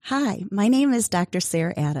Hi, my name is Dr.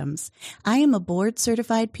 Sarah Adams. I am a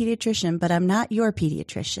board-certified pediatrician, but I'm not your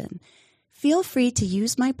pediatrician. Feel free to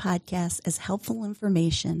use my podcast as helpful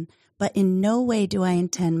information, but in no way do I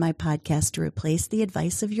intend my podcast to replace the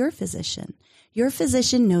advice of your physician. Your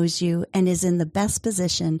physician knows you and is in the best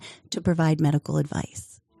position to provide medical advice.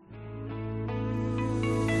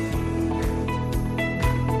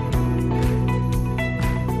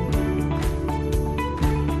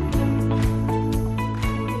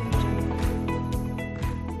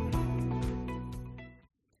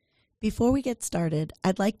 Before we get started,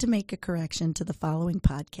 I'd like to make a correction to the following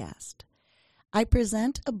podcast. I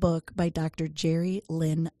present a book by Dr. Jerry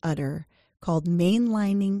Lynn Utter called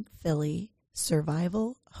Mainlining Philly,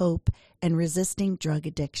 Survival, Hope, and Resisting Drug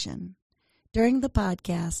Addiction. During the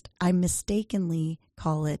podcast, I mistakenly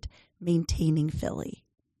call it Maintaining Philly.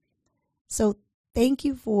 So thank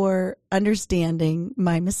you for understanding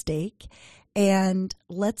my mistake. And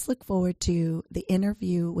let's look forward to the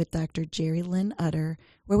interview with Dr. Jerry Lynn Utter,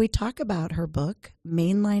 where we talk about her book,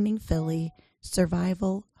 Mainlining Philly,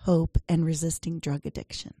 Survival, Hope, and Resisting Drug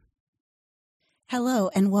Addiction. Hello,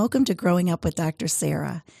 and welcome to Growing Up with Dr.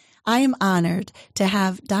 Sarah. I am honored to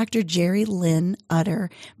have Dr. Jerry Lynn Utter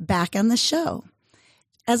back on the show.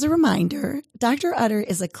 As a reminder, Dr. Utter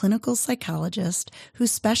is a clinical psychologist who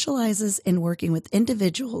specializes in working with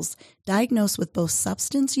individuals diagnosed with both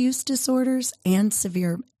substance use disorders and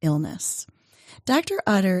severe illness. Dr.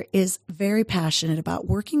 Utter is very passionate about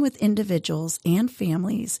working with individuals and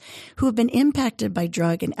families who have been impacted by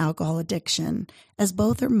drug and alcohol addiction, as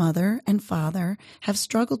both her mother and father have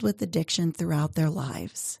struggled with addiction throughout their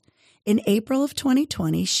lives. In April of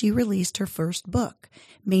 2020, she released her first book,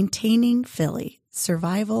 Maintaining Philly,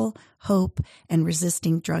 Survival, Hope, and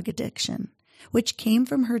Resisting Drug Addiction, which came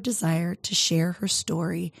from her desire to share her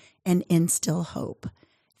story and instill hope.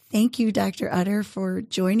 Thank you, Dr. Utter, for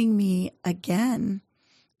joining me again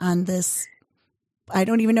on this. I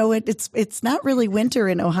don't even know it's not really winter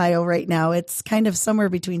in Ohio right now. It's kind of somewhere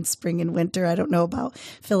between spring and winter. I don't know about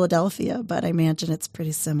Philadelphia, but I imagine it's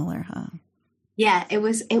pretty similar, huh? Yeah, it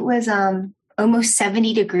was almost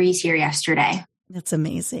 70 degrees here yesterday. That's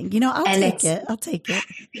amazing. You know, I'll take it.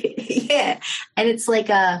 Yeah. And it's like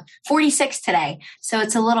 46 today. So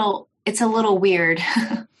it's a little weird.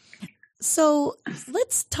 So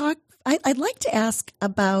let's talk. I'd like to ask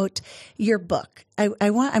about your book.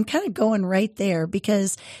 I'm kind of going right there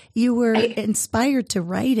because you were inspired to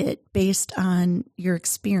write it based on your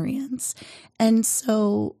experience. And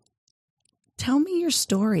so tell me your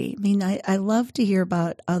story. I mean, I love to hear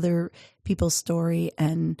about other people's story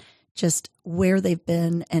and just where they've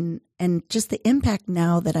been and just the impact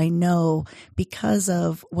now that I know because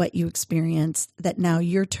of what you experienced, that now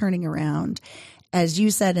you're turning around. As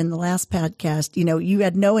you said in the last podcast, you know, you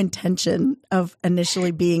had no intention of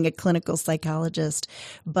initially being a clinical psychologist,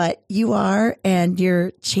 but you are, and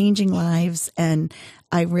you're changing lives. And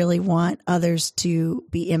I really want others to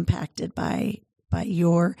be impacted by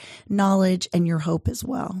your knowledge and your hope as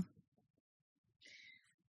well.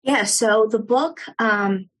 Yeah. So the book,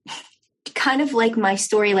 kind of like my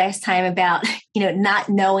story last time about, not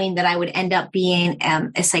knowing that I would end up being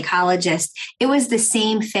a psychologist. It was the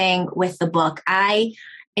same thing with the book. I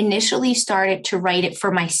initially started to write it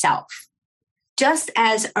for myself, just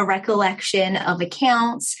as a recollection of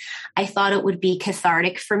accounts. I thought it would be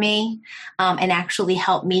cathartic for me and actually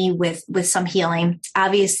help me with some healing.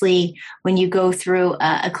 Obviously, when you go through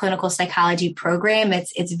a clinical psychology program,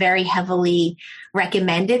 it's very heavily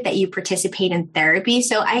recommended that you participate in therapy.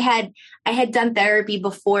 So I had done therapy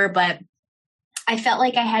before, but I felt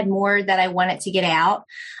like I had more that I wanted to get out.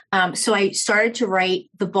 So I started to write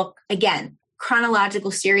the book again,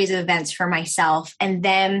 chronological series of events for myself. And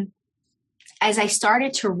then as I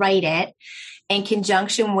started to write it in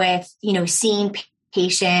conjunction with, seeing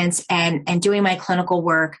patients and doing my clinical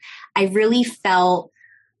work, I really felt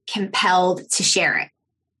compelled to share it.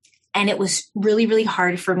 And it was really, really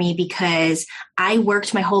hard for me because I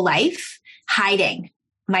worked my whole life hiding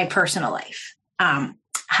my personal life,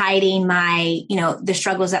 hiding my, the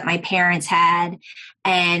struggles that my parents had.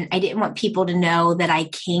 And I didn't want people to know that I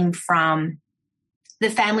came from the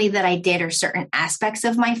family that I did, or certain aspects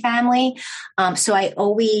of my family. So I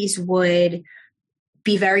always would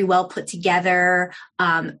be very well put together,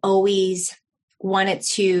 always wanted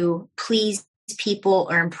to please people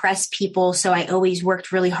or impress people. So I always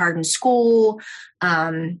worked really hard in school,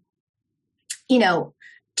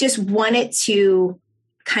 just wanted to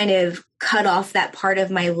kind of cut off that part of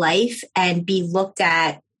my life and be looked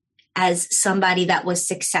at as somebody that was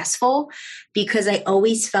successful, because I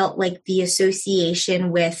always felt like the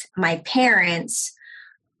association with my parents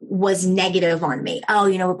was negative on me.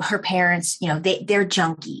 Oh, her parents, they're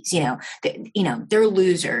junkies, they're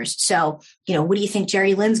losers. So, what do you think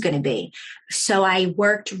Jerry Lynn's going to be? So I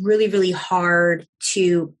worked really, really hard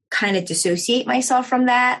to kind of dissociate myself from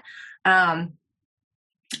that. And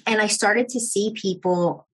I started to see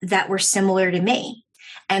people that were similar to me.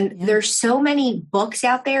 And there's so many books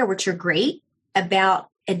out there, which are great, about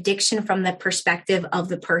addiction from the perspective of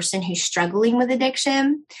the person who's struggling with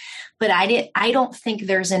addiction. But I don't think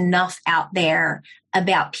there's enough out there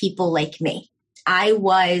about people like me. I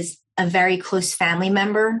was a very close family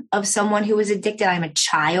member of someone who was addicted. I'm a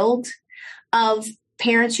child of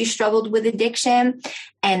parents who struggled with addiction.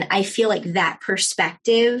 And I feel like that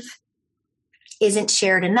perspective isn't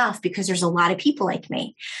shared enough because there's a lot of people like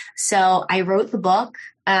me. So I wrote the book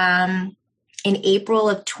in April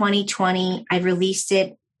of 2020. I released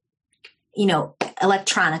it,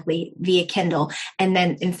 electronically via Kindle. And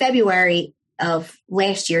then in February of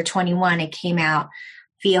last year, 21, it came out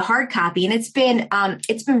via hard copy. And it's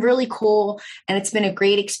been really cool. And it's been a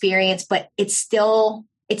great experience, but it still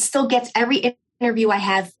gets, every interview I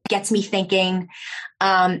have gets me thinking.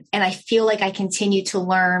 And I feel like I continue to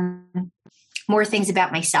learn more things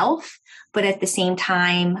about myself, but at the same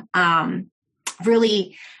time,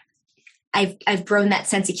 really, I've grown that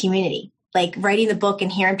sense of community. Like writing the book and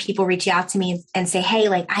hearing people reach out to me and say, hey,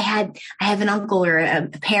 like I have an uncle or a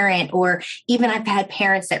parent, or even I've had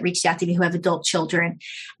parents that reached out to me who have adult children.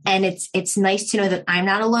 And it's nice to know that I'm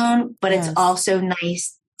not alone, but it's also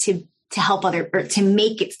nice to help or to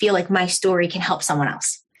make it feel like my story can help someone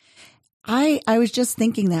else. I was just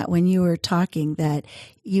thinking that when you were talking, that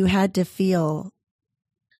you had to feel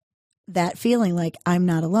that feeling like I'm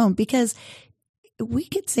not alone, because we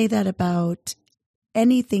could say that about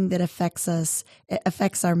anything that affects us, it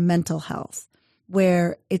affects our mental health,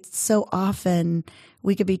 where it's so often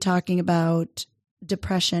we could be talking about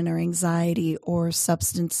depression or anxiety or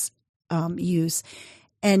substance use,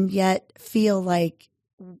 and yet feel like,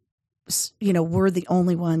 we're the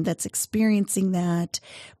only one that's experiencing that.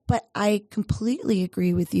 But I completely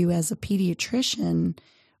agree with you as a pediatrician.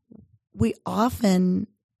 We often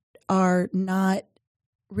are not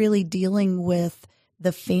really dealing with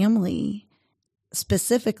the family,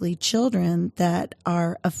 specifically children that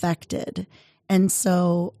are affected. And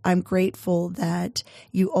so I'm grateful that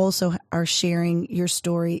you also are sharing your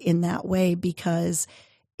story in that way, because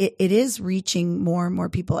it is reaching more and more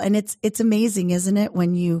people. And it's amazing, isn't it,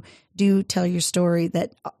 when you do tell your story,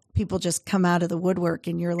 that people just come out of the woodwork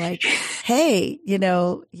and you're like, hey,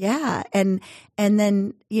 yeah. And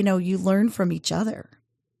then, you learn from each other.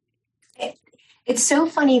 It's so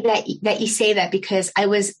funny that you say that, because it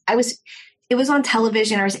was on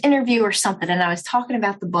television, or it was an interview or something, and I was talking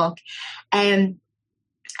about the book, and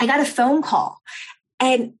I got a phone call,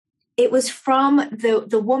 and it was from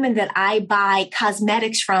the woman that I buy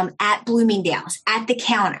cosmetics from at Bloomingdale's at the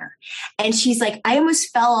counter. And she's like, I almost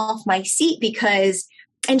fell off my seat because,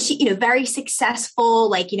 and she, very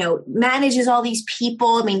successful, manages all these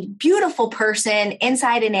people. I mean, beautiful person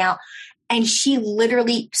inside and out. And she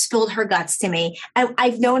literally spilled her guts to me.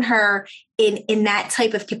 I've known her in that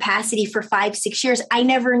type of capacity for 5-6 years. I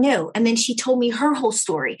never knew. And then she told me her whole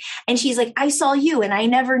story. And she's like, I saw you and I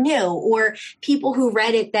never knew. Or people who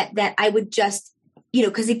read it that I would just,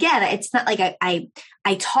 because again, it's not like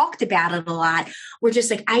I talked about it a lot. We're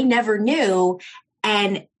just like, I never knew.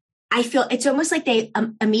 And I feel it's almost like they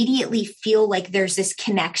immediately feel like there's this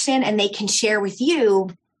connection and they can share with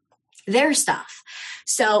you their stuff.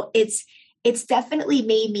 So it's definitely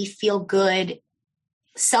made me feel good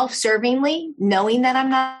self-servingly, knowing that I'm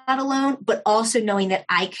not alone, but also knowing that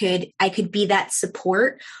I could be that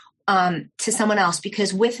support to someone else.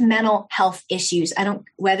 Because with mental health issues,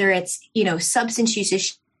 whether it's, substance use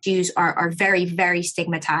issues are very, very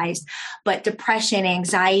stigmatized, but depression,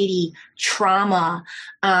 anxiety, trauma,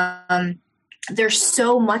 there's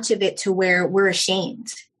so much of it to where we're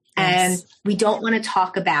ashamed. Yes. And we don't want to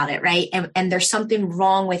talk about it, right? And there's something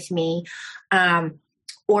wrong with me,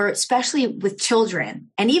 or especially with children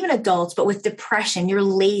and even adults, but with depression, you're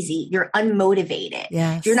lazy, you're unmotivated,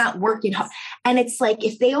 yes. You're not working hard. And it's like,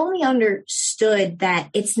 if they only understood that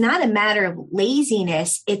it's not a matter of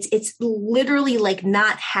laziness, it's literally like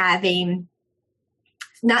not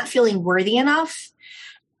feeling worthy enough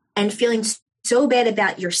and feeling so bad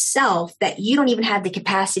about yourself that you don't even have the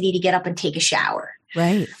capacity to get up and take a shower.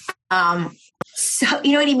 Right. So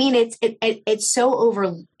you know what I mean? It's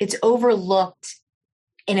overlooked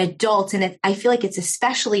in adults. And I feel like it's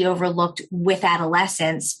especially overlooked with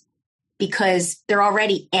adolescents because they're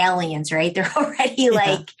already aliens, right? They're already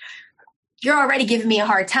like, you're already giving me a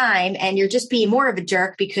hard time and you're just being more of a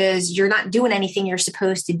jerk because you're not doing anything you're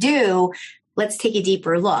supposed to do. Let's take a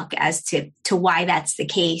deeper look as to why that's the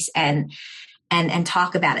case and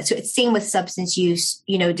talk about it. So it's same with substance use,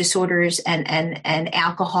 disorders and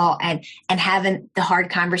alcohol and having the hard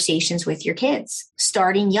conversations with your kids,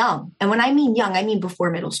 starting young. And when I mean young, I mean before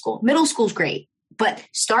middle school. Middle school's great, but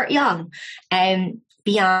start young and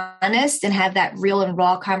be honest and have that real and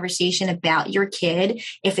raw conversation about your kid.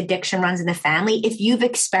 If addiction runs in the family, if you've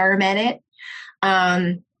experimented,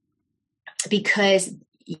 because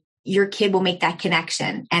your kid will make that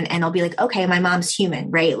connection and they'll be like, okay, my mom's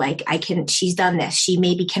human, right? Like she's done this. She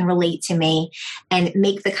maybe can relate to me and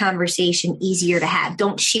make the conversation easier to have.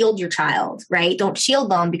 Don't shield your child, right? Don't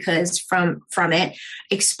shield them because from it,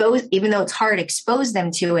 even though it's hard, expose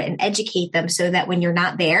them to it and educate them so that when you're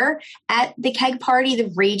not there at the keg party,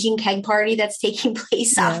 the raging keg party that's taking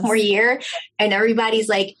place sophomore year, and everybody's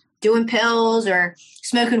like doing pills or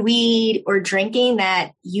smoking weed or drinking,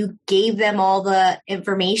 that you gave them all the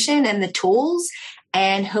information and the tools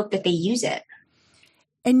and hope that they use it.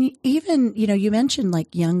 And even, you mentioned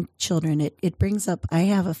like young children, it brings up, I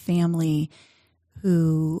have a family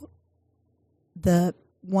who the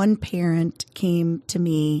one parent came to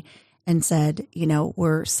me and said,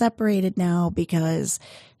 we're separated now because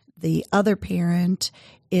the other parent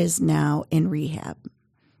is now in rehab.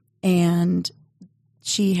 And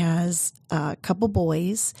she has a couple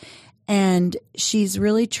boys, and she's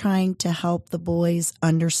really trying to help the boys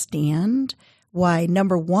understand why,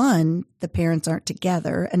 number one, the parents aren't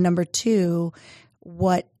together, and number two,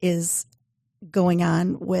 what is going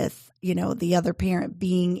on with, the other parent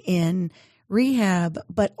being in rehab,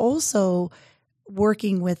 but also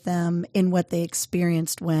working with them in what they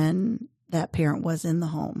experienced when that parent was in the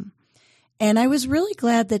home. And I was really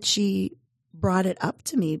glad that she brought it up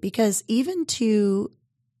to me, because even to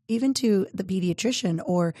the pediatrician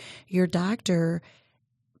or your doctor,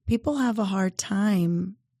 people have a hard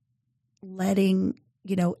time letting,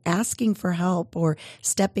 asking for help or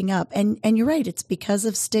stepping up. And you're right. It's because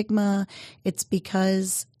of stigma. It's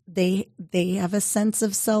because they have a sense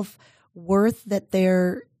of self-worth that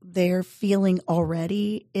they're feeling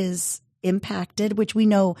already is impacted, which we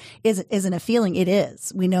know isn't a feeling. It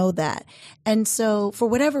is. We know that. And so for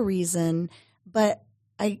whatever reason, but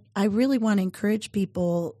I really want to encourage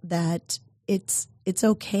people that it's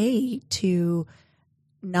okay to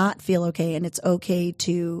not feel okay, and it's okay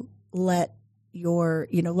to let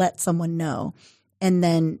someone know, and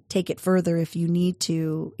then take it further if you need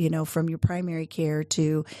to, from your primary care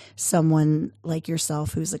to someone like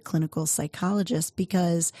yourself who's a clinical psychologist,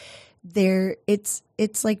 because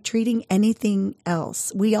it's like treating anything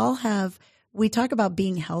else. We talk about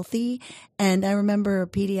being healthy, and I remember a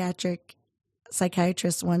pediatric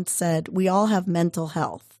psychiatrist once said, we all have mental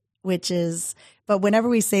health, but whenever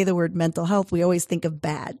we say the word mental health, we always think of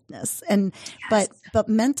badness. And, yes. but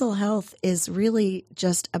mental health is really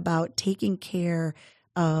just about taking care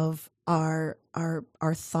of our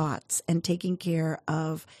thoughts and taking care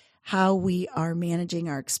of how we are managing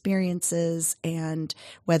our experiences, and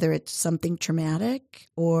whether it's something traumatic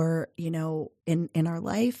or, in our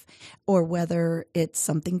life, or whether it's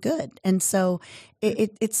something good. And so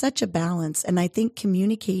it's such a balance. And I think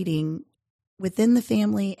communicating within the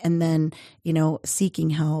family and then,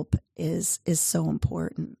 seeking help is so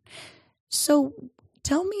important. So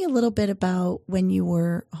tell me a little bit about when you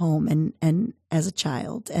were home and as a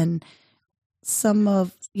child, and some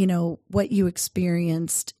of, what you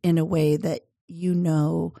experienced in a way that,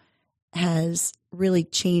 has really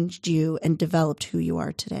changed you and developed who you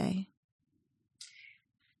are today.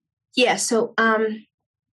 Yeah. So,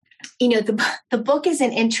 the book is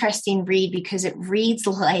an interesting read because it reads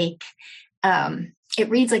like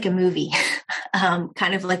a movie,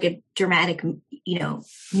 kind of like a dramatic,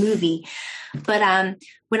 movie. But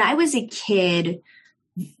when I was a kid,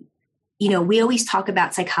 we always talk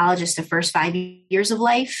about psychologists, the first 5 years of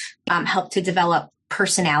life help to develop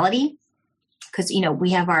personality. Because,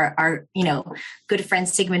 we have our good friend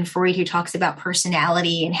Sigmund Freud, who talks about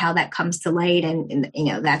personality and how that comes to light. And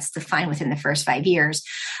that's defined within the first 5 years.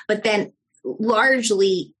 But then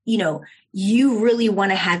largely, you really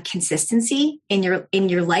want to have consistency in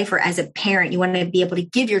your life, or as a parent, you want to be able to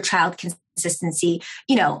give your child consistency,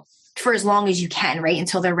 for as long as you can, right?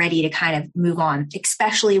 Until they're ready to kind of move on,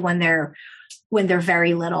 especially when they're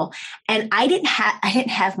very little. And I didn't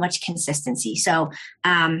have much consistency. So,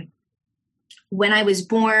 when I was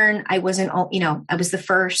born, I was the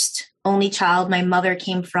first only child. My mother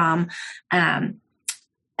came from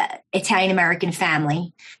Italian American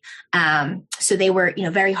family. So they were,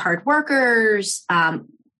 very hard workers,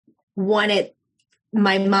 wanted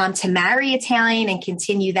my mom to marry Italian and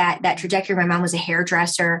continue that trajectory. My mom was a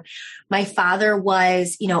hairdresser. My father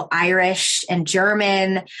was, Irish and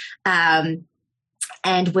German,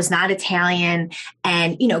 and was not Italian,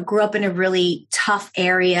 and, grew up in a really tough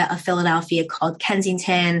area of Philadelphia called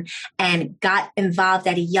Kensington, and got involved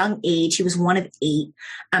at a young age. He was one of 8.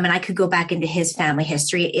 And I could go back into his family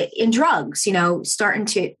history in drugs, starting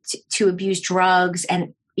to abuse drugs.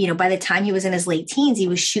 And, by the time he was in his late teens, he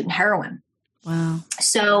was shooting heroin. Wow.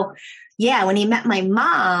 So, yeah, when he met my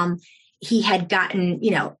mom, he had gotten,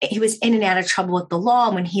 he was in and out of trouble with the law.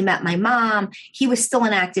 And when he met my mom, he was still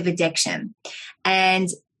in active addiction. And,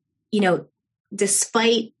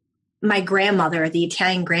 despite my grandmother, the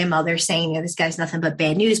Italian grandmother, saying, this guy's nothing but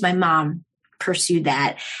bad news, my mom pursued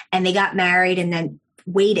that. And they got married and then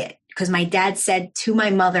waited, because my dad said to my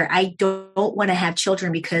mother, I don't want to have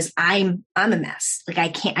children because I'm a mess. Like,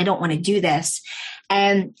 I don't want to do this.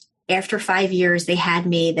 And after 5 years, they had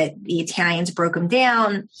me. That the Italians broke him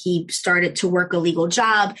down. He started to work a legal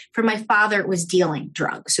job. For my father, it was dealing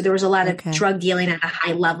drugs. So there was a lot of drug dealing at a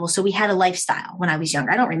high level. So we had a lifestyle when I was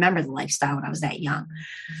younger. I don't remember the lifestyle when I was that young,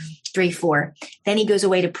 3, 4. Then he goes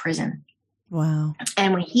away to prison. Wow.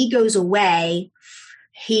 And when he goes away,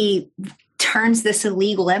 he turns this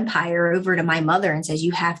illegal empire over to my mother and says,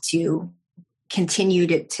 you have to continue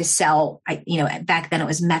to sell, back then it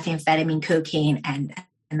was methamphetamine, cocaine, and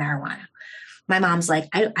marijuana. My mom's like,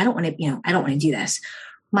 I don't want to, I don't want to do this.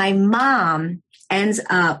 My mom ends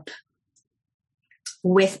up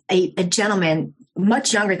with a gentleman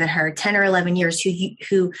much younger than her, 10 or 11 years,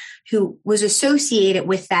 who was associated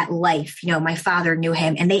with that life. My father knew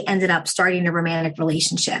him, and they ended up starting a romantic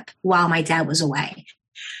relationship while my dad was away.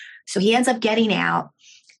 So he ends up getting out.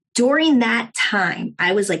 During that time,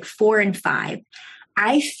 I was like 4 and 5.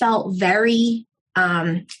 I felt very,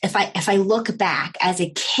 if I look back as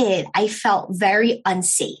a kid, I felt very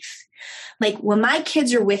unsafe. Like, when my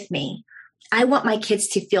kids are with me, I want my kids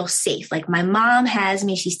to feel safe. Like, my mom has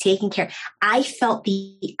me, she's taking care. I felt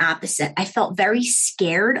the opposite. I felt very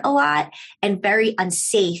scared a lot and very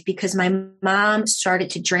unsafe, because my mom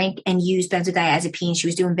started to drink and use benzodiazepine. She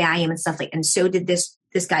was doing Valium and stuff and so did this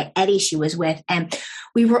guy, Eddie, she was with. And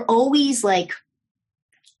we were always like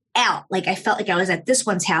out. Like, I felt like I was at this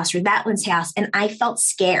one's house or that one's house, and I felt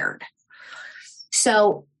scared.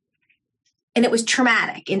 So, and it was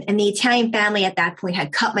traumatic. And the Italian family at that point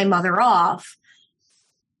had cut my mother off.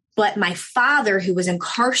 But my father, who was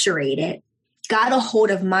incarcerated, got a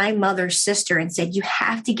hold of my mother's sister and said, you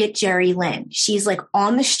have to get Jerry Lynn. She's like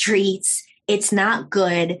on the streets. It's not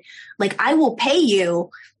good. Like, I will pay you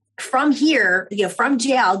from here, from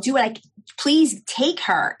jail, do what I can. Please take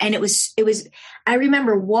her. And it was, I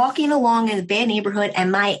remember walking along in a bad neighborhood,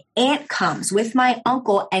 and my aunt comes with my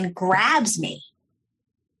uncle and grabs me.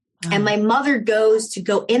 And my mother goes to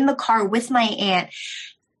go in the car with my aunt.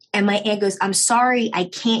 And my aunt goes, I'm sorry,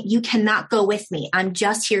 you cannot go with me. I'm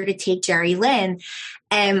just here to take Jerry Lynn.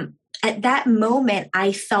 And at that moment,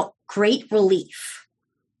 I felt great relief,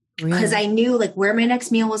 because I knew like where my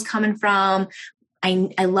next meal was coming from.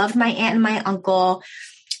 I loved my aunt and my uncle,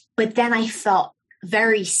 but then I felt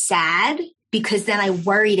very sad, because then I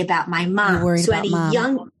worried about my mom. So at a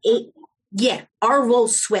young age, our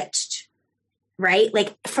roles switched. Right?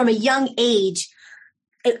 Like, from a young age,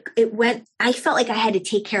 it went, I felt like I had to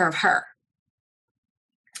take care of her.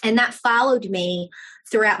 And that followed me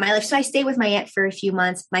throughout my life. So I stayed with my aunt for a few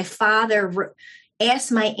months. My father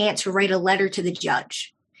asked my aunt to write a letter to the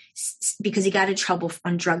judge, because he got in trouble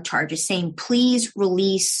on drug charges, saying, please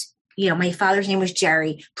release, my father's name was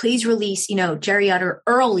Jerry, please release, Jerry Utter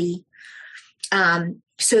early,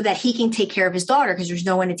 so that he can take care of his daughter, because there's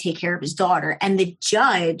no one to take care of his daughter. And the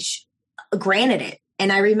judge granted it. And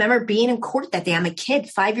I remember being in court that day. I'm a kid,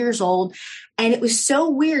 5 years old. And it was so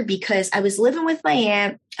weird, because I was living with my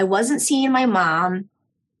aunt. I wasn't seeing my mom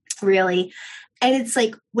really. And it's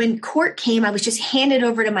like, when court came, I was just handed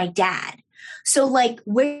over to my dad. So like,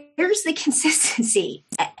 where's the consistency?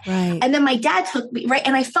 Right. And then my dad took me, right.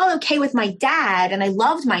 And I felt okay with my dad, and I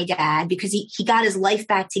loved my dad, because he got his life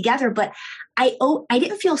back together. But I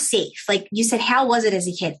didn't feel safe. Like you said, how was it as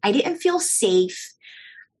a kid? I didn't feel safe.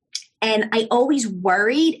 And I always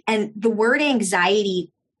worried. And the word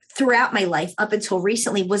anxiety throughout my life up until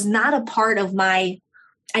recently was not a part of I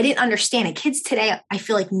didn't understand it. Kids today, I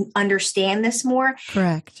feel like, understand this more.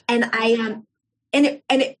 Correct. And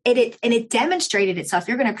it demonstrated itself.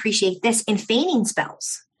 You're going to appreciate this in fainting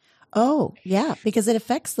spells. Oh, yeah, because it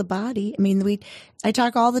affects the body. I mean, I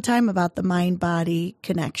talk all the time about the mind-body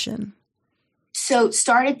connection. So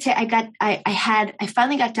I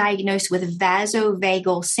finally got diagnosed with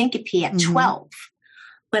vasovagal syncope at 12.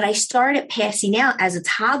 But I started passing out as a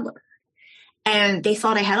toddler. And they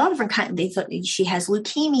thought I had all different kinds. They thought she has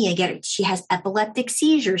leukemia, she has epileptic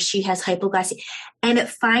seizures, she has hypoglycemia. And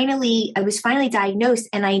I was finally diagnosed,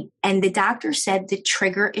 and the doctor said the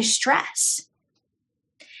trigger is stress.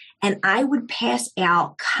 And I would pass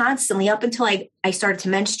out constantly up until I started to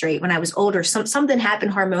menstruate when I was older. Something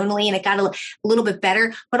happened hormonally and it got a little bit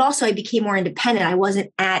better, but also I became more independent. I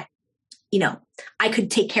wasn't I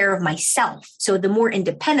could take care of myself. So the more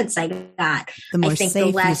independence I got, the more I think safe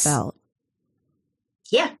the less you felt.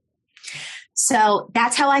 Yeah. So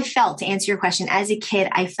that's how I felt, to answer your question. As a kid,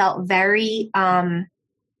 I felt I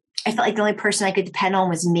felt like the only person I could depend on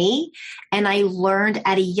was me. And I learned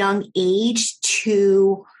at a young age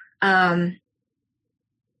to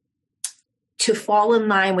fall in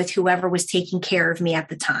line with whoever was taking care of me at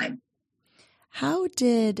the time. How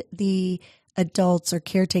did the adults or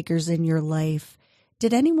caretakers in your life,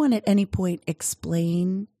 did anyone at any point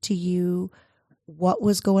explain to you what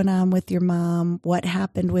was going on with your mom, what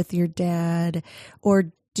happened with your dad,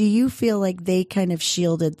 or do you feel like they kind of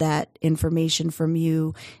shielded that information from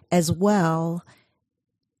you as well,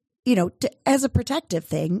 as a protective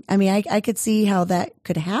thing? I mean, I could see how that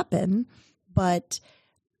could happen, but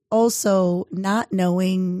also not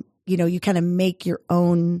knowing, you kind of make your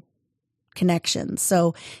own connections.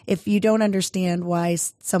 So if you don't understand why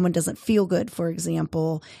someone doesn't feel good, for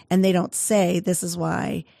example, and they don't say this is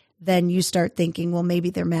why, then you start thinking, well,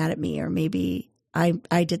 maybe they're mad at me, or maybe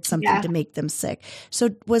I did something to make them sick.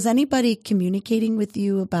 So was anybody communicating with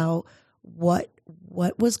you about what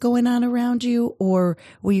was going on around you, or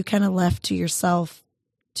were you kind of left to yourself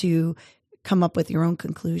to come up with your own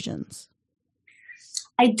conclusions?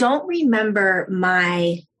 I don't remember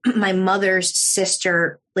my mother's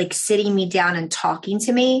sister sitting me down and talking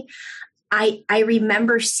to me. I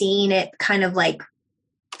remember seeing it kind of like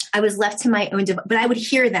I was left to my own, but I would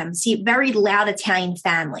hear them. See, very loud Italian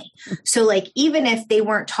family. So even if they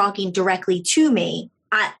weren't talking directly to me,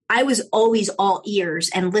 I was always all ears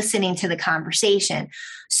and listening to the conversation.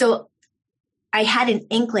 So I had an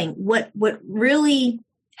inkling. What really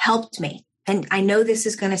helped me, and I know this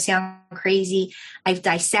is going to sound crazy, I've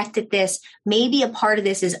dissected this. Maybe a part of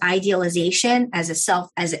this is idealization as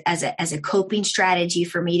a coping strategy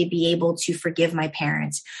for me to be able to forgive my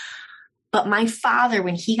parents. But my father,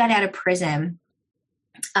 when he got out of prison,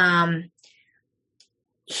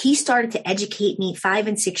 he started to educate me 5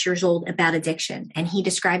 and 6 years old about addiction. And he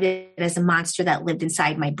described it as a monster that lived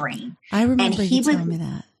inside my brain. I remember you telling me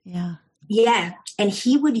that. Yeah. Yeah. And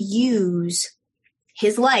he would use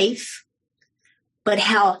his life, but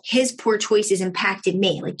how his poor choices impacted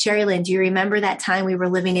me. Like, Jerry Lynn, do you remember that time we were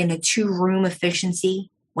living in a 2-room efficiency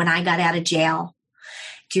when I got out of jail?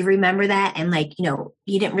 Do you remember that? And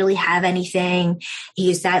you didn't really have anything.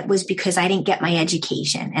 That was because I didn't get my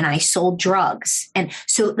education and I sold drugs. And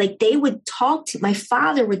so my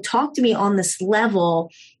father would talk to me on this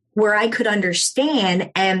level where I could understand.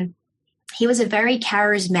 And he was a very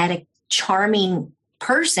charismatic, charming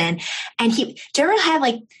person. And do you ever have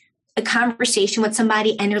a conversation with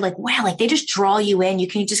somebody and you're like, wow, they just draw you in. You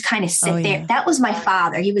can just kind of sit there. That was my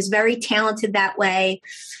father. He was very talented that way.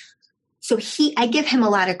 So I give him a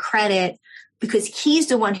lot of credit because he's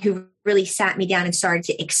the one who really sat me down and started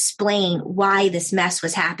to explain why this mess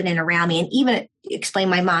was happening around me, and even explain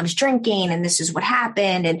my mom's drinking and this is what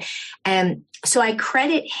happened. And so I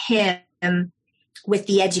credit him with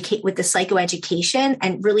the psychoeducation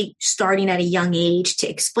and really starting at a young age to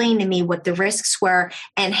explain to me what the risks were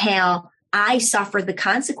and how I suffered the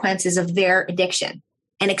consequences of their addiction,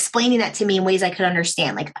 and explaining that to me in ways I could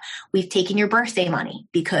understand. We've taken your birthday money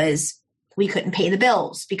because we couldn't pay the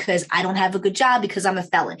bills, because I don't have a good job, because I'm a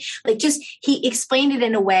felon. He explained it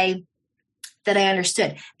in a way that I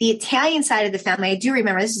understood. The Italian side of the family, I do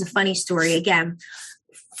remember, this is a funny story. Again,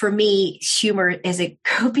 for me, humor is a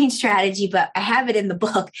coping strategy, but I have it in the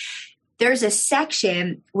book. There's a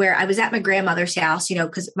section where I was at my grandmother's house,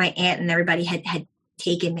 because my aunt and everybody had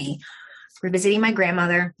taken me. We're visiting my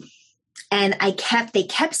grandmother. And they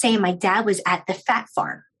kept saying my dad was at the fat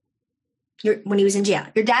farm. When he was in jail,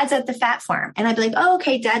 your dad's at the fat farm. And I'd be like, oh,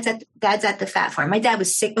 okay, dad's at the fat farm. My dad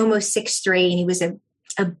was almost 6'3", and he was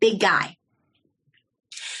a big guy.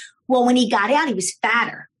 Well, when he got out, he was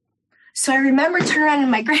fatter. So I remember turning around to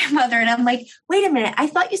my grandmother and I'm like, wait a minute, I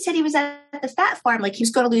thought you said he was at the fat farm, he was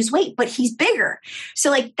going to lose weight, but he's bigger.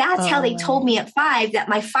 So that's how they told me at 5 that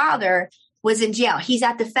my father was in jail. He's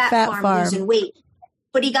at the fat farm losing weight,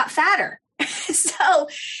 but he got fatter. So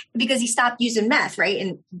because he stopped using meth, right?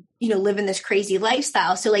 And, living this crazy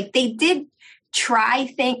lifestyle. So they did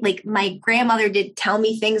try my grandmother did tell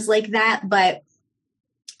me things like that, but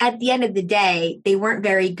at the end of the day, they weren't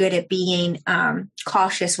very good at being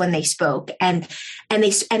cautious when they spoke. And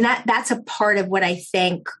that's a part of what I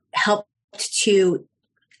think helped to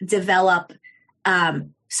develop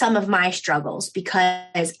some of my struggles,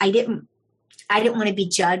 because I didn't want to be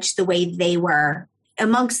judged the way they were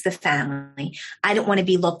amongst the family. I didn't want to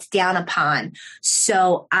be looked down upon.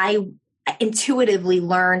 So I intuitively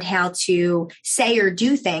learned how to say or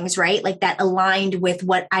do things, right, like that aligned with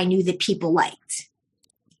what I knew that people liked.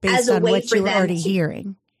 Based on what you were already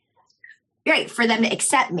hearing. Right, for them to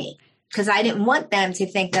accept me, because I didn't want them to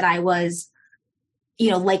think that I was,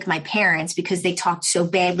 like my parents, because they talked so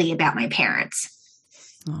badly about my parents.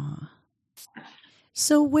 Aww.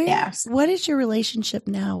 So what is your relationship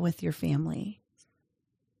now with your family?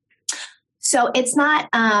 So it's not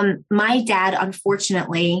my dad,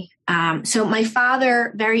 unfortunately. So my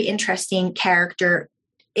father, very interesting character,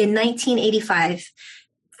 in 1985,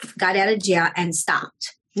 got out of jail and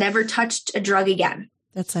stopped. Never touched a drug again.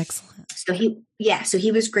 That's excellent. So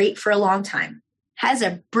he was great for a long time. Has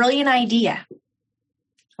a brilliant idea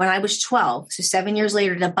when I was 12, so 7 years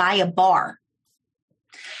later, to buy a bar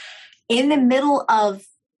in the middle of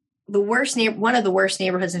one of the worst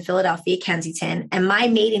neighborhoods in Philadelphia, Kensington, and my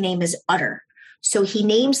maiden name is Utter. So he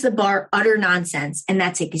names the bar Utter Nonsense, and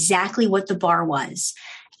that's exactly what the bar was.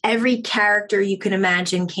 Every character you can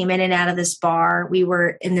imagine came in and out of this bar. We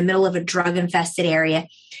were in the middle of a drug-infested area,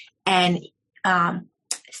 and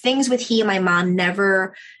things with he and my mom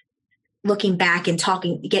never, looking back and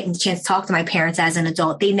getting a chance to talk to my parents as an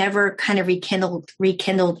adult, they never kind of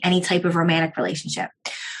rekindled any type of romantic relationship.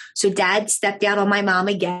 So Dad stepped out on my mom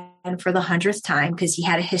again for the 100th time, because he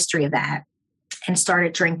had a history of that, and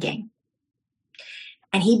started drinking.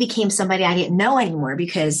 And he became somebody I didn't know anymore,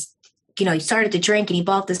 because, he started to drink and he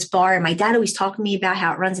bought this bar, and my dad always talked to me about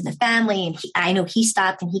how it runs in the family. And I know he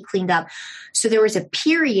stopped and he cleaned up. So there was a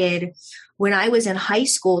period when I was in high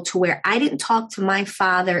school to where I didn't talk to my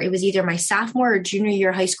father. It was either my sophomore or junior year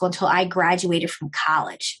of high school until I graduated from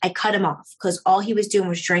college. I cut him off because all he was doing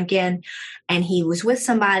was drinking, and he was with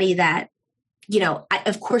somebody that,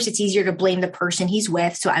 of course it's easier to blame the person he's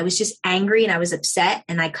with. So I was just angry and I was upset,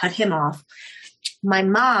 and I cut him off. My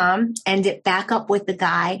mom ended back up with the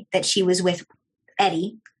guy that she was with,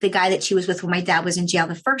 Eddie, the guy that she was with when my dad was in jail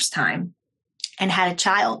the first time, and had a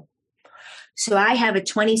child. So I have a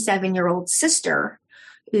 27-year-old sister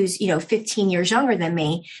who's, 15 years younger than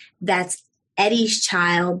me. That's Eddie's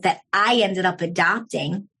child that I ended up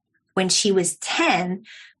adopting when she was 10,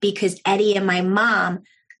 because Eddie and my mom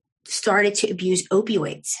started to abuse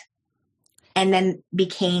opioids and then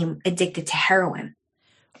became addicted to heroin.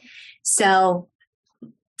 So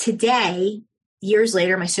today, years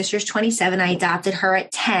later, my sister's 27. I adopted her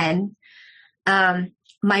at 10. My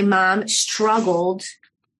mom struggled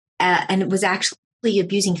and was actually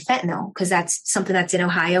abusing fentanyl, because that's something that's in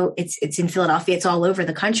Ohio. It's in Philadelphia. It's all over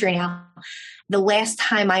the country now. The last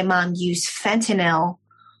time my mom used fentanyl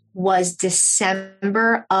was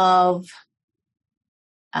December of,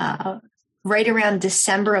 right around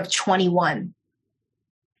December of 21.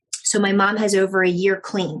 So my mom has over a year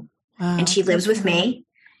clean. Wow, and she lives with me.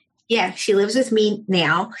 Yeah, she lives with me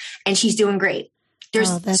now, and she's doing great. There's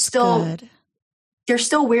still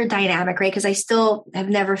weird dynamic, right? Because I still have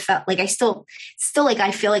never felt like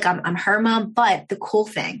I feel like I'm her mom. But the cool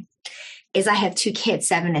thing is I have 2 kids,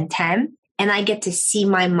 7 and 10, and I get to see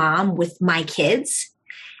my mom with my kids.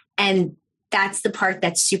 And that's the part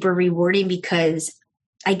that's super rewarding, because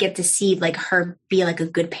I get to see like her be like a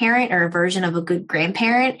good parent or a version of a good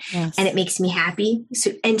grandparent. Yes. And it makes me happy.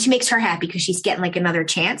 So, and she makes her happy because she's getting like another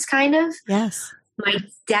chance, kind of. Yes. My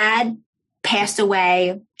dad passed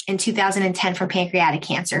away in 2010 from pancreatic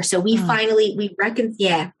cancer. So we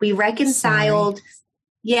reconciled. Sorry.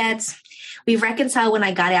 Yeah, we reconciled when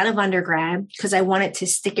I got out of undergrad, because I wanted to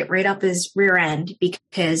stick it right up his rear end,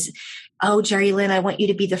 because, oh, Jerry Lynn, I want you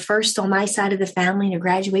to be the first on my side of the family to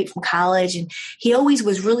graduate from college. And he always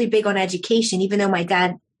was really big on education, even though my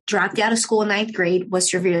dad dropped out of school in 9th grade, was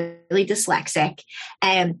severely dyslexic.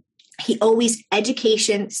 And he always,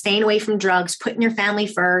 education, staying away from drugs, putting your family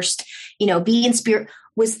first, being spirit,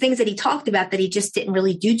 was things that he talked about that he just didn't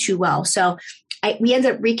really do too well. So we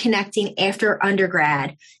ended up reconnecting after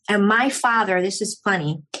undergrad. And my father, this is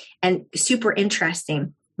funny and super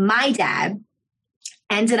interesting. My dad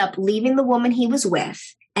ended up leaving the woman he was with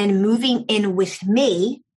and moving in with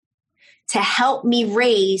me to help me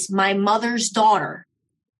raise my mother's daughter.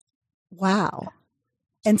 Wow.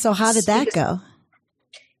 And so how did that go?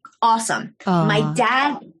 Awesome. My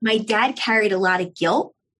dad carried a lot of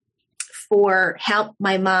guilt for how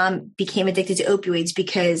my mom became addicted to opioids,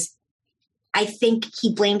 because I think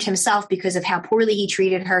he blamed himself because of how poorly he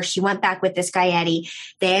treated her. She went back with this guy, Eddie.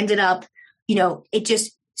 They ended up,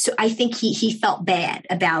 so I think he felt bad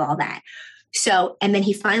about all that. So, and then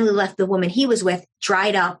he finally left the woman he was with,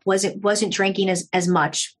 dried up, wasn't drinking as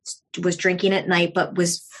much, was drinking at night, but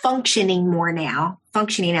was functioning more now,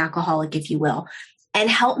 functioning alcoholic, if you will, and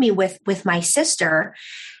helped me with my sister.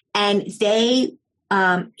 And I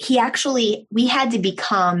had to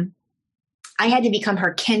become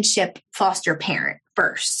her kinship foster parent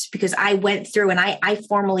first, because I went through and I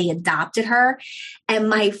formally adopted her, and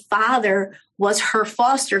my father was her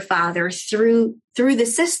foster father through the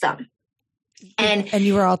system. And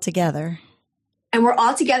you were all together. And we're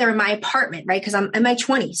all together in my apartment, right? Because I'm in my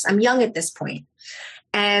 20s. I'm young at this point.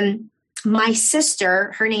 And my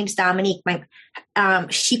sister, her name's Dominique,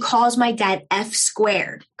 she calls my dad F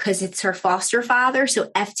squared because it's her foster father.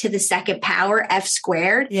 So F to the second power, F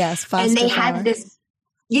squared. Yes. Foster and they power. had this,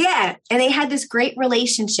 and they had this great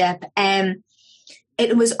relationship, and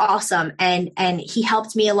it was awesome. And he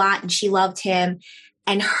helped me a lot, and she loved him.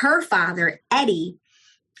 And her father, Eddie,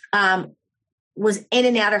 was in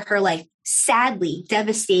and out of her life. Sadly,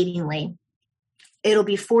 devastatingly, it'll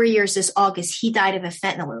be 4 years this August. He died of a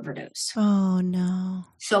fentanyl overdose. Oh, no.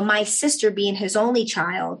 So my sister, being his only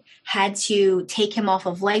child, had to take him off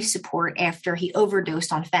of life support after he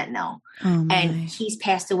overdosed on fentanyl. Oh, and he's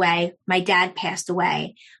passed away. My dad passed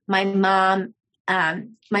away. My mom's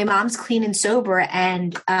clean and sober,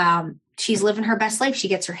 and she's living her best life. She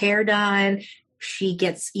gets her hair done. She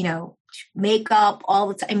gets, makeup all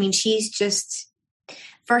the time. I mean, she's just,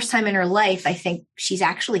 first time in her life, I think she's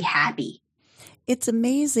actually happy. It's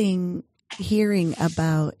amazing hearing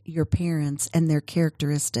about your parents and their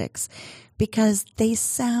characteristics, because they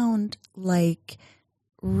sound like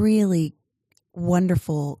really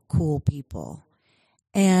wonderful, cool people.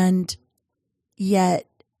 And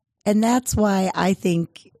that's why I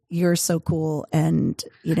think you're so cool. And,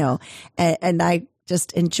 and I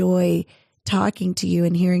just enjoy talking to you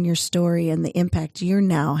and hearing your story and the impact you're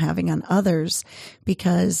now having on others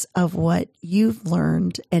because of what you've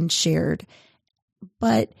learned and shared.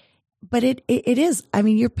 But it is, I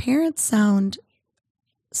mean, your parents sound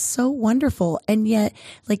so wonderful. And yet,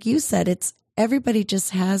 like you said, it's everybody just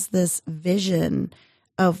has this vision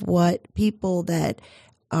of what people that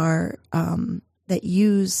are, that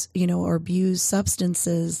use, or abuse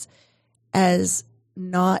substances as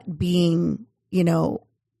not being,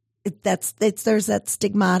 there's that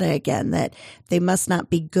stigmata again that they must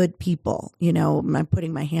not be good people. I'm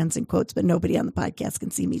putting my hands in quotes, but nobody on the podcast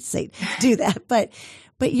can see me do that. But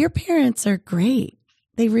your parents are great.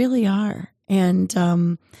 They really are. And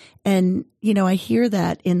I hear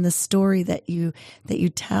that in the story that you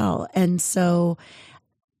tell. And so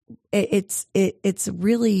it's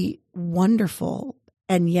really wonderful.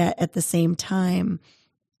 And yet at the same time,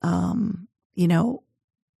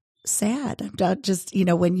 sad. Just,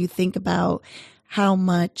 when you think about how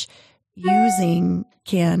much using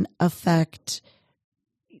can affect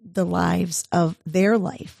the lives of their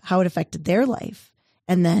life, how it affected their life,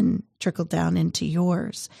 and then trickled down into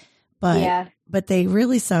yours. But they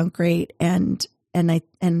really sound great. And I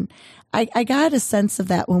got a sense of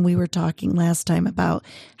that when we were talking last time about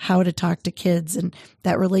how to talk to kids and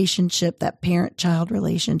that relationship, that parent-child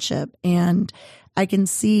relationship. And I can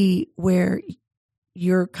see where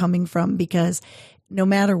you're coming from, because no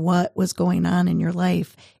matter what was going on in your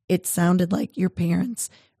life, it sounded like your parents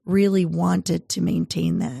really wanted to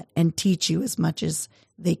maintain that and teach you as much as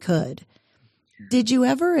they could. Did you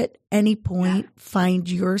ever at any point find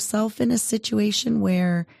yourself in a situation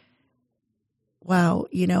where, wow,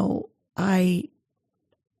 I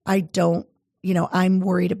don't, I'm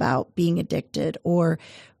worried about being addicted, or,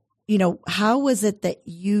 how was it that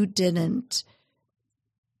you didn't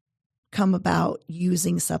come about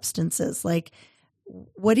using substances? Like,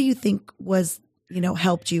 what do you think was,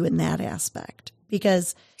 helped you in that aspect?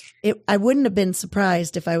 Because I wouldn't have been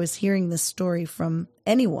surprised if I was hearing this story from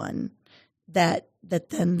anyone that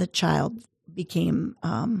then the child became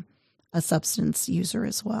a substance user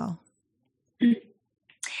as well.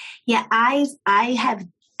 Yeah, I have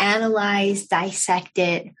analyzed,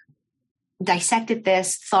 dissected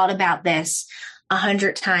this, thought about this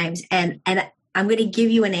 100 times, and I'm going to give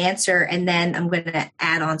you an answer, and then I'm going to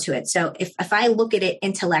add on to it. So if I look at it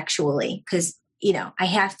intellectually, because, I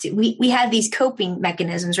have to, we have these coping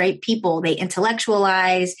mechanisms, right? People, they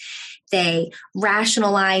intellectualize, they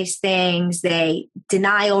rationalize things, they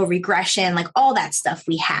denial, regression, like all that stuff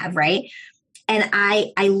we have, right? And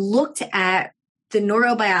I looked at the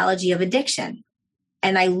neurobiology of addiction,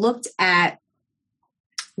 and I looked at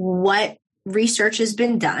what research has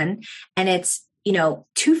been done, and it's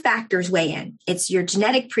two factors weigh in. It's your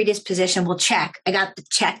genetic predisposition. Well, check. I got the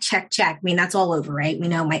check. I mean, that's all over, right? We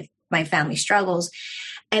know my family struggles.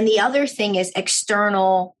 And the other thing is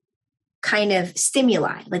external kind of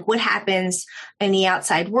stimuli, like what happens in the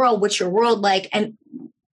outside world, what's your world like? And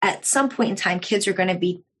at some point in time, kids are going to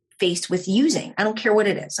be faced with using. I don't care what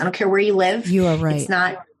it is. I don't care where you live. You are right. It's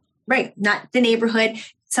not right. Not the neighborhood.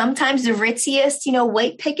 Sometimes the ritziest,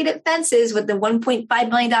 white picketed fences with the $1.5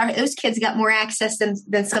 million, those kids got more access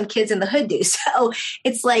than some kids in the hood do. So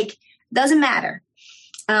it's like, doesn't matter.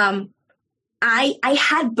 I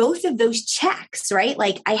had both of those checks, right?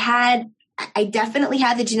 Like I definitely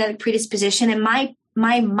had the genetic predisposition, and my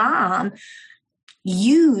mom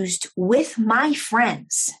used with my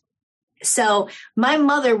friends. So my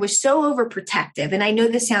mother was so overprotective. And I know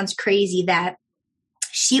this sounds crazy that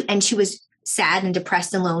she was sad and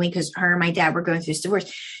depressed and lonely because her and my dad were going through this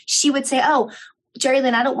divorce. She would say, "Oh, Jerry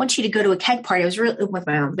Lynn, I don't want you to go to a keg party. I was really with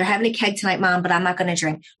my mom. They're having a keg tonight, Mom, but I'm not going to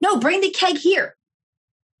drink." "No, bring the keg here.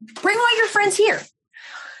 Bring all your friends here."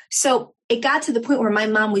 So it got to the point where my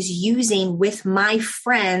mom was using with my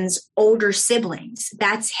friends' older siblings.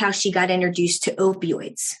 That's how she got introduced to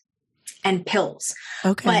opioids and pills.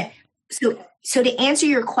 Okay. But so to answer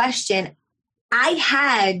your question, I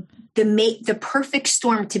had the perfect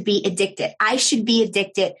storm to be addicted. I should be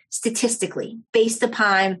addicted statistically based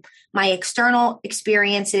upon my external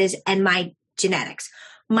experiences and my genetics.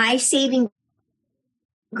 My saving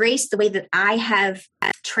grace, the way that I have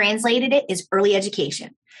translated it, is early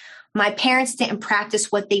education. My parents didn't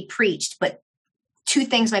practice what they preached, but two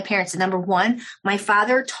things my parents did. Number one, my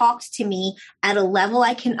father talked to me at a level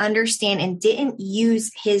I can understand and didn't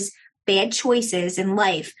use his bad choices in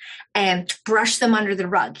life and brush them under the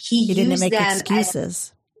rug. He didn't used make them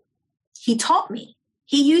excuses. He taught me.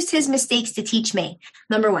 He used his mistakes to teach me.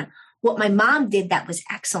 Number one. What my mom did that was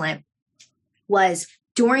excellent was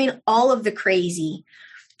during all of the crazy,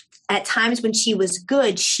 at times when she was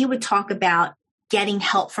good, she would talk about getting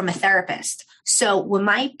help from a therapist. So when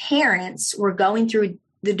my parents were going through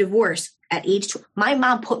the divorce at age 12, my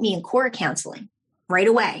mom put me in court counseling right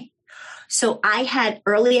away. So I had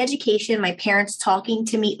early education, my parents talking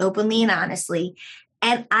to me openly and honestly,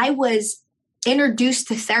 and I was introduced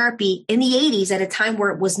to therapy in the 80s at a time where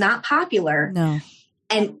it was not popular. No.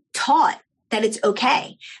 And taught that it's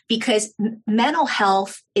okay, because mental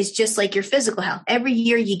health is just like your physical health. Every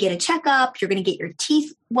year you get a checkup, you're going to get your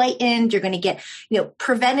teeth whitened, you're going to get,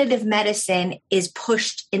 preventative medicine is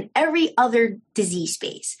pushed in every other disease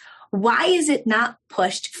space. Why is it not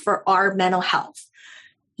pushed for our mental health?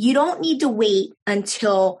 You don't need to wait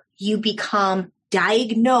until you become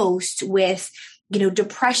diagnosed with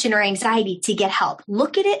depression or anxiety to get help.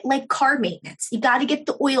 Look at it like car maintenance. You got to get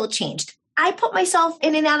the oil changed. I put myself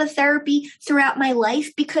in and out of therapy throughout my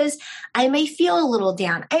life because I may feel a little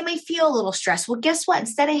down. I may feel a little stressed. Well, guess what?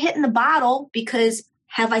 Instead of hitting the bottle, because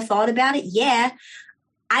have I thought about it? Yeah,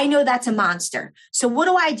 I know that's a monster. So what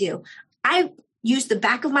do? I use the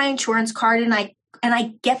back of my insurance card and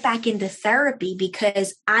I get back into therapy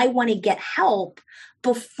because I want to get help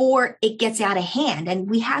before it gets out of hand. And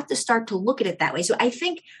we have to start to look at it that way. So I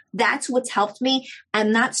think that's what's helped me.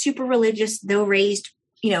 I'm not super religious, though raised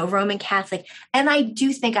Roman Catholic. And I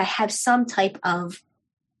do think I have some type of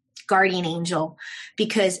guardian angel,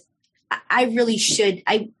 because I really should.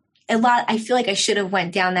 I feel like I should have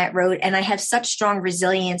went down that road, and I have such strong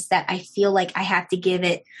resilience that I feel like I have to give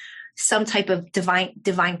it some type of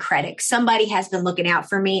divine credit. Somebody has been looking out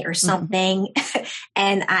for me or something. Mm-hmm.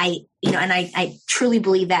 And I truly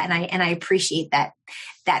believe that. And I appreciate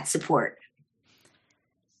that support.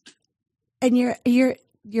 And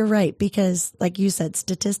you're right, because like you said,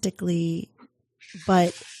 statistically,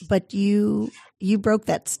 but you broke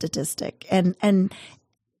that statistic, and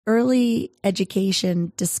early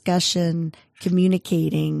education, discussion,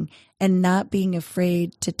 communicating, and not being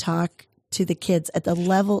afraid to talk to the kids at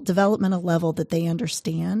the developmental level that they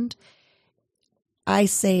understand. I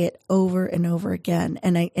say it over and over again,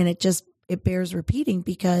 and it bears repeating,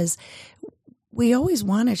 because we always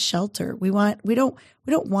want to shelter. We don't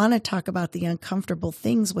want to talk about the uncomfortable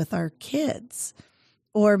things with our kids,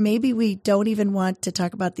 or maybe we don't even want to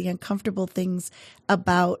talk about the uncomfortable things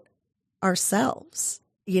about ourselves,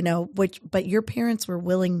 but your parents were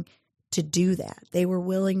willing to do that. They were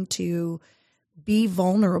willing to be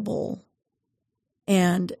vulnerable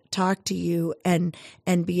and talk to you and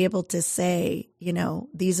be able to say,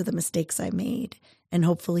 these are the mistakes I made, and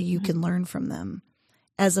hopefully you can learn from them,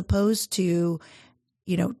 as opposed to,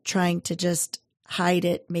 trying to just hide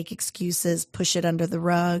it, make excuses, push it under the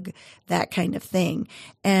rug, that kind of thing.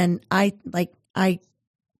 And I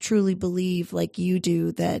truly believe, like you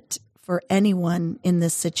do, that for anyone in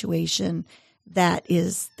this situation, that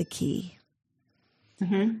is the key.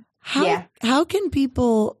 Mm-hmm. How can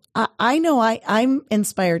people, I know I'm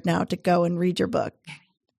inspired now to go and read your book.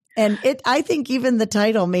 And I think even the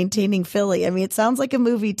title, Maintaining Philly, I mean, it sounds like a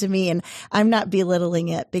movie to me, and I'm not belittling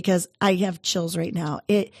it because I have chills right now.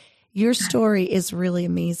 Your story is really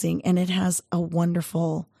amazing, and it has a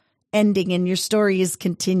wonderful ending, and your story is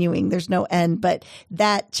continuing. There's no end, but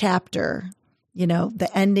that chapter, the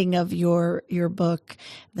ending of your book,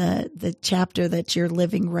 the chapter that you're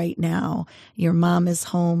living right now, your mom is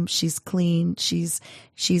home. She's clean. She's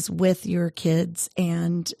with your kids,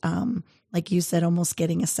 and, like you said, almost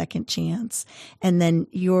getting a second chance. And then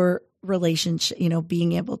your relationship,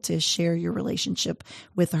 being able to share your relationship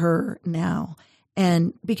with her now.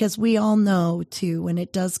 And because we all know too, when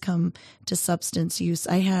it does come to substance use,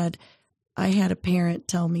 I had a parent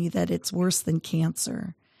tell me that it's worse than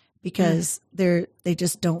cancer because they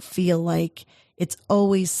just don't feel like it's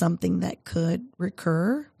always something that could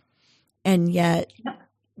recur. And yet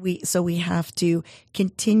we have to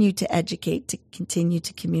continue to educate, to continue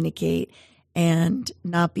to communicate, and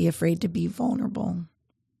not be afraid to be vulnerable.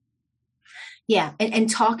 Yeah. And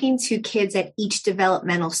talking to kids at each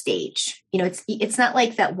developmental stage, it's not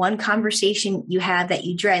like that one conversation you have that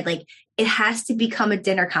you dread. Like, it has to become a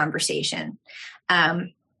dinner conversation. I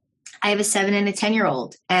have a 7 and a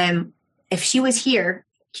 10-year-old. And if she was here,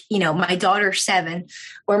 my daughter's 7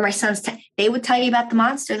 or my son's 10, they would tell you about the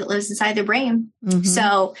monster that lives inside their brain. Mm-hmm.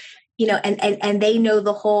 So, and they know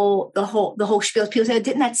the whole spiel. People say,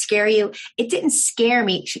 didn't that scare you? It didn't scare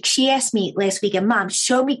me. She asked me last weekend, Mom,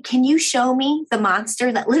 can you show me the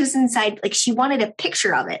monster that lives inside? Like, she wanted a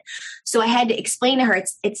picture of it. So I had to explain to her,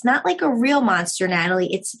 it's not like a real monster,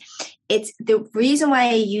 Natalie. It's the reason why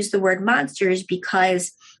I use the word monster is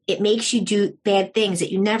because it makes you do bad things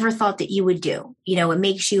that you never thought that you would do. It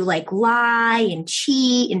makes you like lie and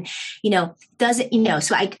cheat and,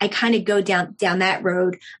 so I kind of go down that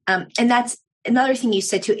road. And that's another thing you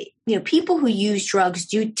said too, people who use drugs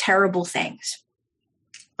do terrible things,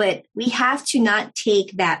 but we have to not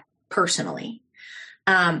take that personally.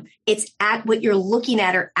 It's at what you're looking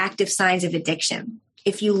at are active signs of addiction.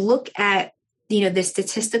 If you look at, the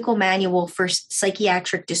statistical manual for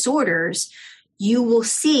psychiatric disorders, you will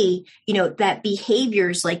see, that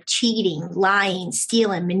behaviors like cheating, lying,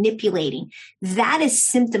 stealing, manipulating, that is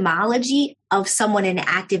symptomology of someone in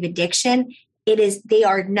active addiction. They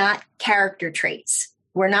are not character traits.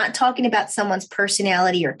 We're not talking about someone's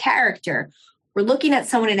personality or character. We're looking at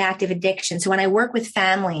someone in active addiction. So when I work with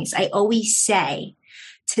families, I always say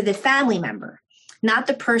to the family member, not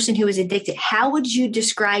the person who is addicted, how would you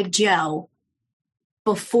describe Joe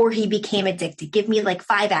before he became addicted? Give me like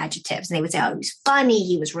 5 adjectives. And they would say, he was funny.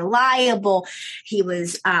 He was reliable. He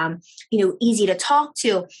was, easy to talk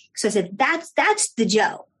to. So I said, that's the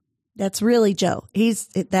Joe. That's really Joe.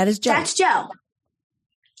 That is Joe. That's Joe.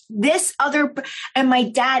 This other, and my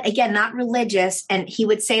dad, again, not religious. And he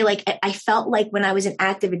would say, like, I felt like when I was in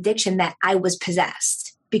active addiction that I was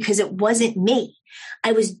possessed because it wasn't me.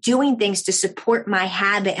 I was doing things to support my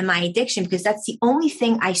habit and my addiction because that's the only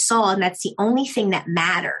thing I saw. And that's the only thing that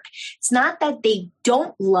mattered. It's not that they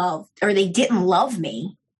don't love or they didn't love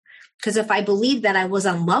me. Because if I believed that I was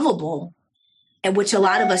unlovable, and which a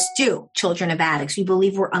lot of us do, children of addicts, we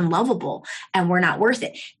believe we're unlovable and we're not worth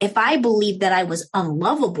it. If I believed that I was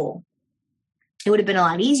unlovable, it would have been a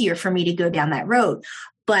lot easier for me to go down that road.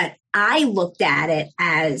 But I looked at it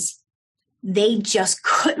as they just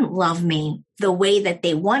couldn't love me the way that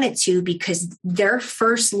they wanted to because their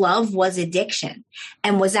first love was addiction.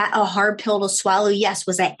 And was that a hard pill to swallow? Yes.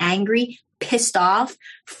 Was I angry, pissed off,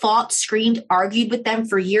 fought, screamed, argued with them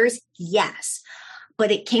for years? Yes. But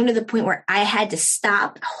it came to the point where I had to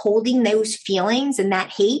stop holding those feelings and that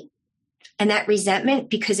hate and that resentment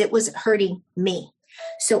because it was hurting me.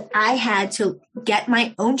 So I had to get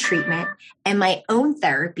my own treatment and my own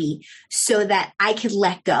therapy so that I could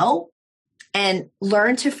let go and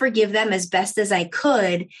learn to forgive them as best as I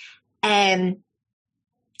could and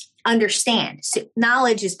understand. So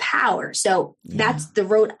knowledge is power. So that's the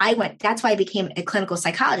road I went. That's why I became a clinical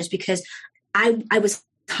psychologist because I was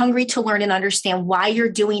hungry to learn and understand why you're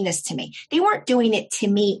doing this to me. They weren't doing it to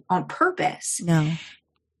me on purpose. No.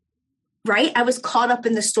 Right? I was caught up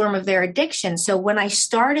in the storm of their addiction. So when I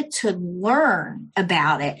started to learn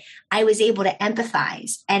about it, I was able to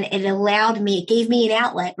empathize and it gave me an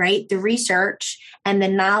outlet, right? The research and the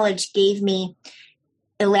knowledge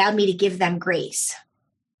allowed me to give them grace.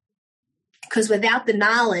 Because without the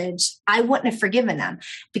knowledge, I wouldn't have forgiven them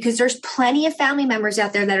because there's plenty of family members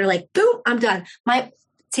out there that are like, boom, I'm done.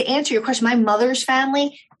 To answer your question, my mother's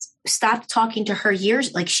family, stopped talking to her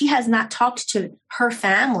years. Like she has not talked to her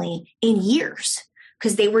family in years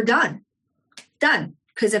because they were done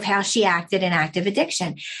because of how she acted in active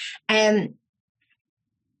addiction. And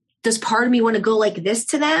does part of me want to go like this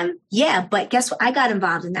to them? Yeah. But guess what? I got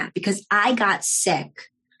involved in that because I got sick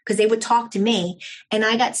because they would talk to me and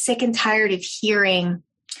I got sick and tired of hearing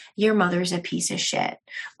your mother's a piece of shit,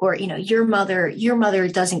 or, you know, your mother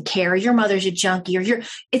doesn't care. Your mother's a junkie, or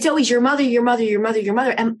it's always your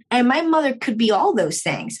mother. And my mother could be all those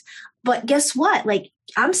things. But guess what? Like,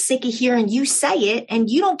 I'm sick of hearing you say it and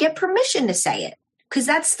you don't get permission to say it because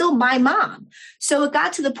that's still my mom. So it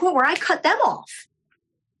got to the point where I cut them off.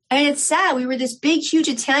 And it's sad. We were this big, huge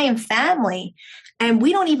Italian family and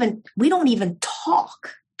we don't even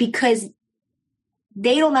talk because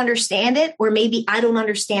they don't understand it, or maybe I don't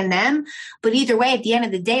understand them. But either way, at the end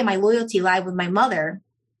of the day, my loyalty lied with my mother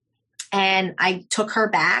and I took her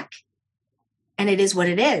back, and it is what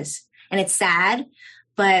it is. And it's sad,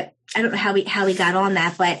 but I don't know how we got on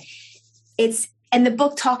that, but and the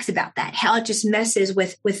book talks about that, how it just messes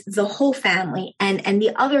with the whole family. And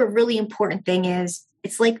the other really important thing is,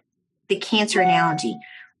 it's like the cancer analogy.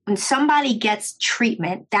 When somebody gets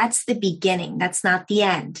treatment, that's the beginning. That's not the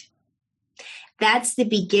end. That's the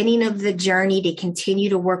beginning of the journey to continue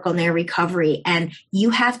to work on their recovery. And you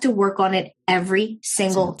have to work on it every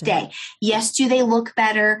single day. Yes, do they look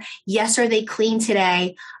better? Yes, are they clean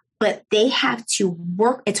today? But they have to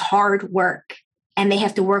work. It's hard work and they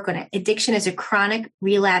have to work on it. Addiction is a chronic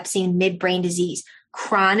relapsing midbrain disease.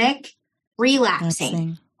 Chronic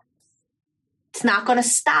relapsing. It's not going to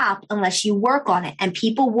stop unless you work on it. And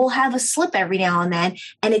people will have a slip every now and then.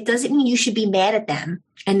 And it doesn't mean you should be mad at them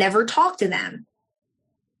and never talk to them.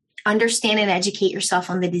 Understand and educate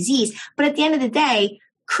yourself on the disease. But at the end of the day,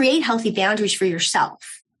 create healthy boundaries for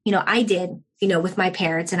yourself. You know, I did, with my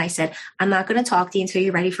parents, and I said, I'm not going to talk to you until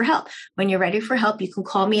you're ready for help. When you're ready for help, you can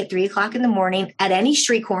call me at 3:00 in the morning at any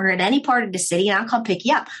street corner, at any part of the city, and I'll come pick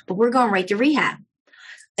you up. But we're going right to rehab.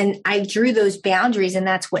 And I drew those boundaries, and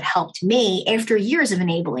that's what helped me after years of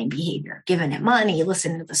enabling behavior, giving it money,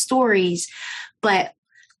 listening to the stories. But,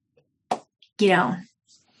 you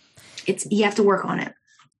have to work on it.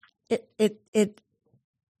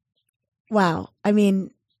 Wow. I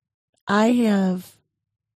mean, I have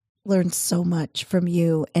learned so much from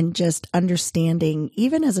you, and just understanding,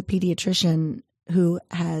 even as a pediatrician who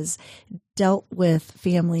has dealt with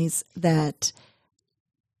families that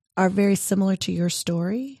are very similar to your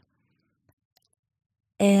story.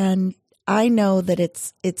 And I know that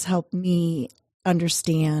it's helped me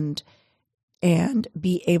understand and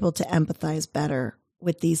be able to empathize better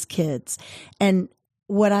with these kids. And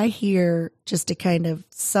what I hear, just to kind of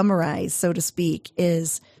summarize, so to speak,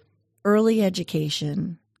 is early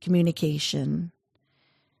education, communication,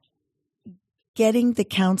 getting the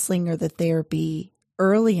counseling or the therapy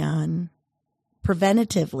early on,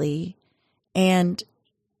 preventatively, and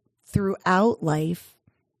throughout life,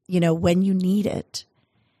 when you need it,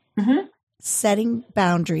 setting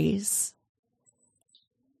boundaries,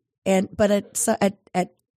 but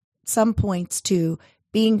at some points too,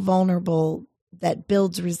 being vulnerable, that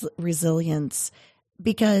builds resilience,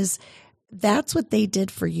 because that's what they did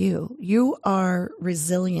for you. You are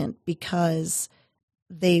resilient because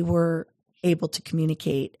they were able to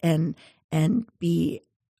communicate and be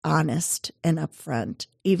honest and upfront,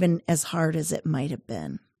 even as hard as it might have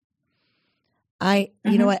been.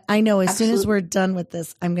 You know what? I know as soon as we're done with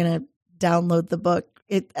this, I'm going to download the book.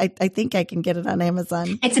 I think I can get it on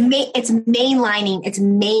Amazon. It's mainlining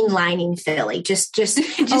Philly. Just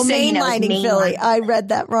mainlining Philly. I read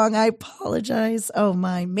that wrong. I apologize. Oh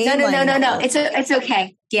my, mainlining. No. It's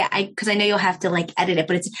okay. Yeah, because I know you'll have to edit it,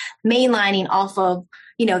 but it's mainlining off of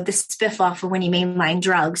the spiff off for when you mainline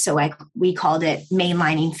drugs. So we called it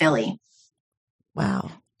mainlining Philly. Wow.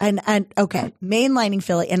 And okay, mainlining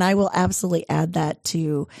Philly, and I will absolutely add that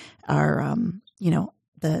to our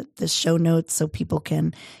the show notes so people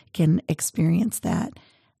can experience that.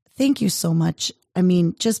 Thank you so much. I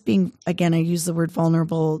mean, just being, again, I use the word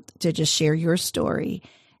vulnerable to just share your story.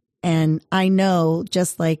 And I know,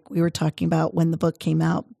 just like we were talking about when the book came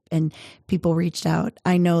out and people reached out,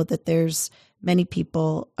 I know that there's many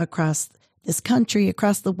people across this country,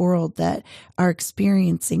 across the world, that are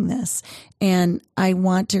experiencing this. And I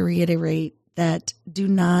want to reiterate that do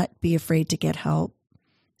not be afraid to get help,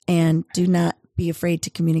 and do not be afraid to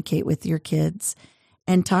communicate with your kids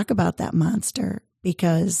and talk about that monster,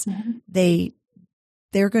 because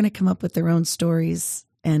they're going to come up with their own stories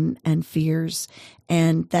and fears,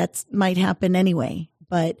 and that might happen anyway,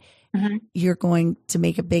 but you're going to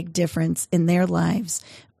make a big difference in their lives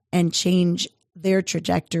and change their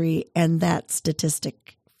trajectory and that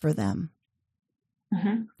statistic for them.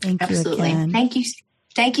 Mm-hmm. Thank Absolutely. you again. Thank you.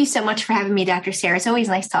 Thank you so much for having me, Dr. Sarah. It's always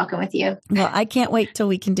nice talking with you. Well, I can't wait till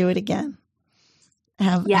we can do it again.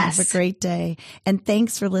 Have a great day. And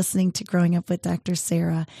thanks for listening to Growing Up with Dr.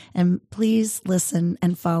 Sarah. And please listen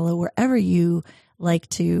and follow wherever you like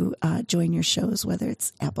to join your shows, whether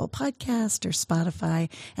it's Apple Podcast or Spotify.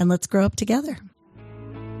 And let's grow up together.